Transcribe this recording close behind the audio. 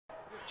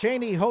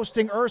Chaney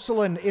hosting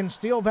Ursuline in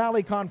Steel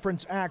Valley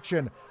Conference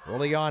action.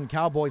 Early on,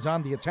 Cowboys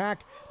on the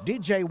attack.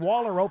 DJ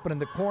Waller open in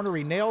the corner.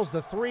 He nails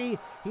the three.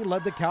 He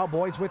led the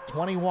Cowboys with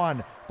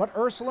 21. But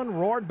Ursuline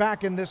roared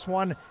back in this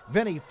one.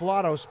 Vinny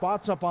Flotto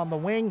spots up on the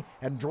wing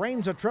and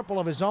drains a triple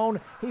of his own.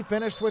 He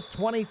finished with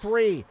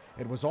 23.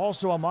 It was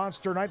also a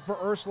monster night for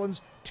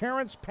Ursuline's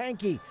Terrence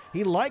Pankey.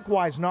 He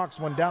likewise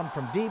knocks one down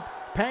from deep.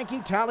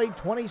 Pankey tallied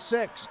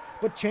 26,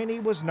 but Chaney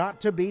was not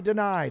to be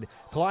denied.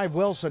 Clive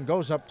Wilson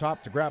goes up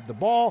top to grab the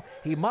ball.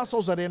 He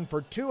muscles it in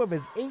for 2 of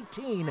his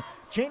 18.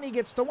 Chaney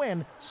gets the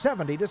win,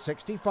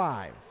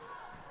 70-65.